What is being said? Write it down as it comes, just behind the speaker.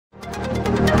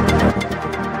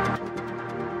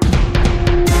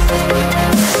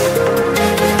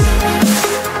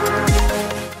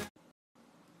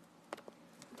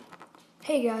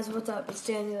guys, what's up? It's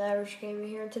Danny the Average Gamer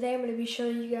here. Today I'm going to be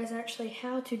showing you guys actually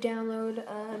how to download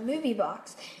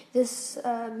MovieBox. This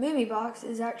MovieBox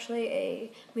is actually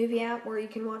a movie app where you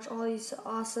can watch all these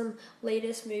awesome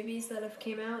latest movies that have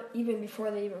came out, even before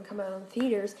they even come out on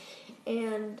theaters,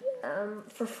 and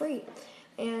for free.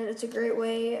 And it's a great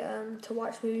way to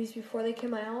watch movies before they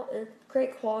come out. It's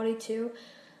great quality too.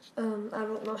 I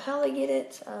don't know how they get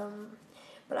it,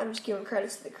 but I'm just giving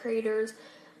credits to the creators.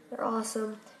 They're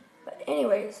awesome. But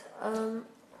anyways,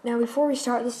 now before we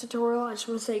start this tutorial, I just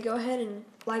want to say go ahead and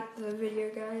like the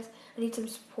video, guys. I need some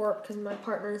support because my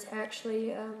partner is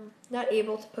actually not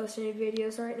able to post any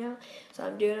videos right now, so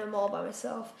I'm doing them all by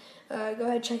myself. Go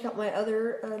ahead and check out my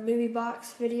other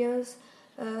MovieBox videos,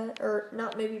 or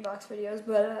not MovieBox videos,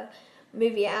 but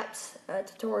movie apps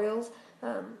tutorials.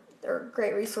 They're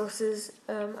great resources.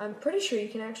 I'm pretty sure you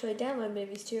can actually download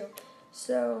movies too.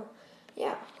 So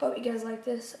yeah, hope you guys like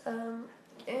this.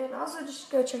 And also just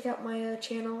go check out my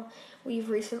channel. We've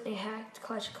recently hacked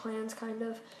Clash of Clans, kind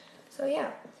of. So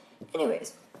yeah.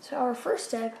 Anyways, so our first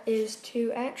step is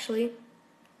to actually,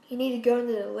 you need to go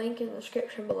into the link in the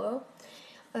description below,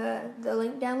 the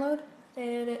link download,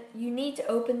 and you need to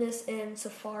open this in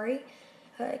Safari.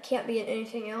 It can't be in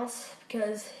anything else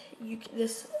because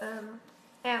this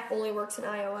app only works in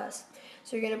iOS.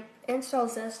 So you're going to install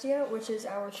Zestia, which is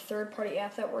our third-party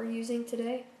app that we're using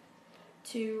today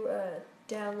to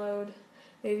download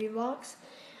MovieBox.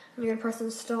 And you're going to press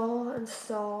install,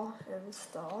 install,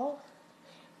 install.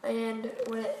 And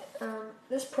when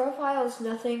this profile is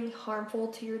nothing harmful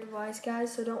to your device,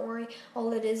 guys, so don't worry.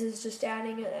 All it is just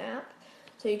adding an app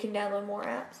so you can download more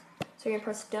apps. So you're going to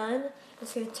press done.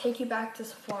 It's going to take you back to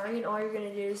Safari, and all you're going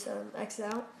to do is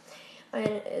exit out. And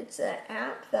it's an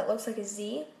app that looks like a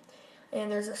Z,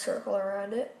 and there's a circle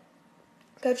around it.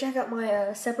 Go check out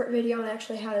my separate video on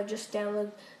actually how to just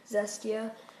download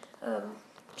Zestia,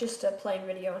 just a plain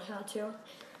video on how to.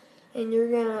 And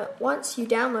you're gonna, once you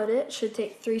download it, it should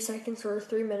take 3 seconds or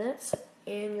 3 minutes,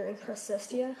 and you're gonna press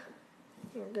Zestia.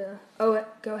 You're gonna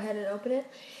go ahead and open it.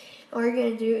 All you're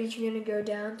gonna do is you're gonna go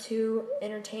down to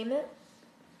Entertainment,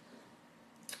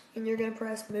 and you're gonna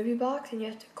press MovieBox, and you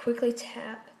have to quickly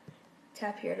tap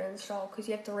here to install, because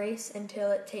you have to race until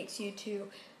it takes you to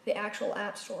the actual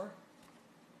App Store.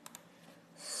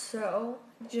 So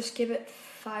just give it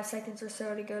 5 seconds or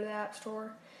so to go to the App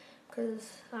Store, because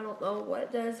I don't know what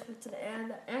it does, if it's an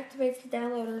ad that activates the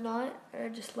download or not. I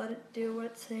just let it do what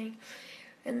it's saying.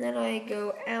 And then I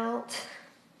go out,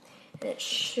 and it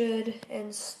should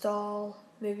install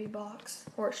MovieBox,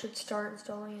 or it should start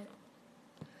installing it.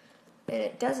 And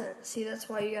it doesn't. See, that's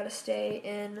why you gotta stay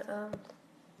in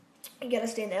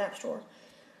the App Store.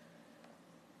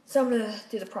 So I'm gonna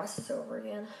do the process over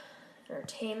again.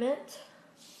 Entertainment,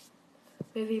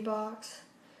 MovieBox,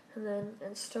 and then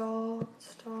install.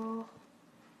 And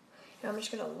I'm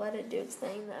just gonna let it do its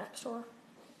thing in the App Store.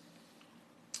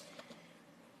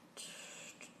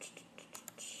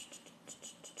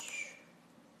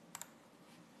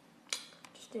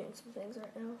 Just doing some things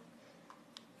right now.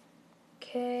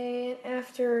 Okay,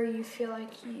 after you feel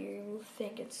like you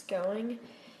think it's going,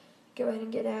 go ahead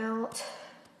and get out.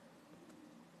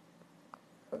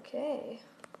 Okay,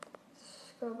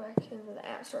 let's go back into the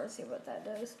App Store and see what that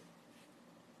does.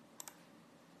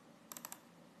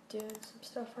 Doing some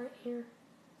stuff right here.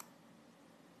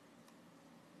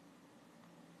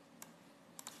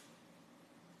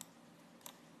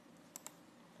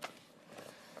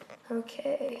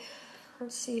 Okay,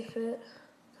 let's see if it,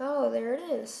 oh, there it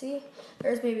is. See,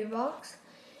 there's MovieBox.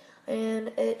 And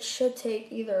it should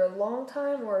take either a long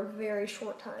time or a very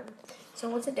short time. So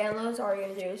once it downloads, all you're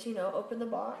gonna do is, open the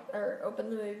box, or open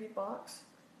the MovieBox.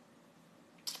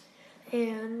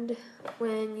 And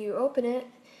when you open it,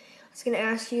 it's gonna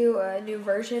ask you a new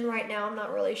version. Right now, I'm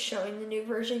not really showing the new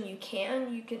version. You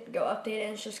can go update it,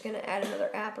 and it's just gonna add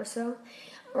another app or so.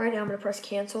 Right now, I'm gonna press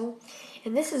cancel,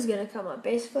 and this is gonna come up.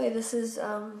 Basically, this is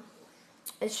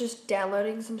it's just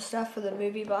downloading some stuff for the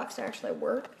MovieBox to actually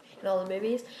work in all the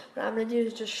movies. What I'm going to do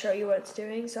is just show you what it's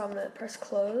doing. So I'm going to press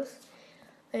close,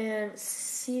 and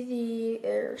see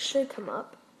it should come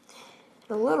up.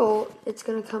 It's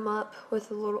going to come up with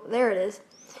a little, there it is.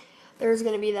 There's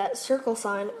going to be that circle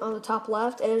sign on the top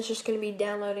left, and it's just going to be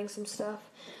downloading some stuff.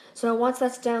 So once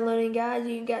that's downloading, guys,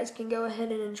 you guys can go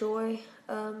ahead and enjoy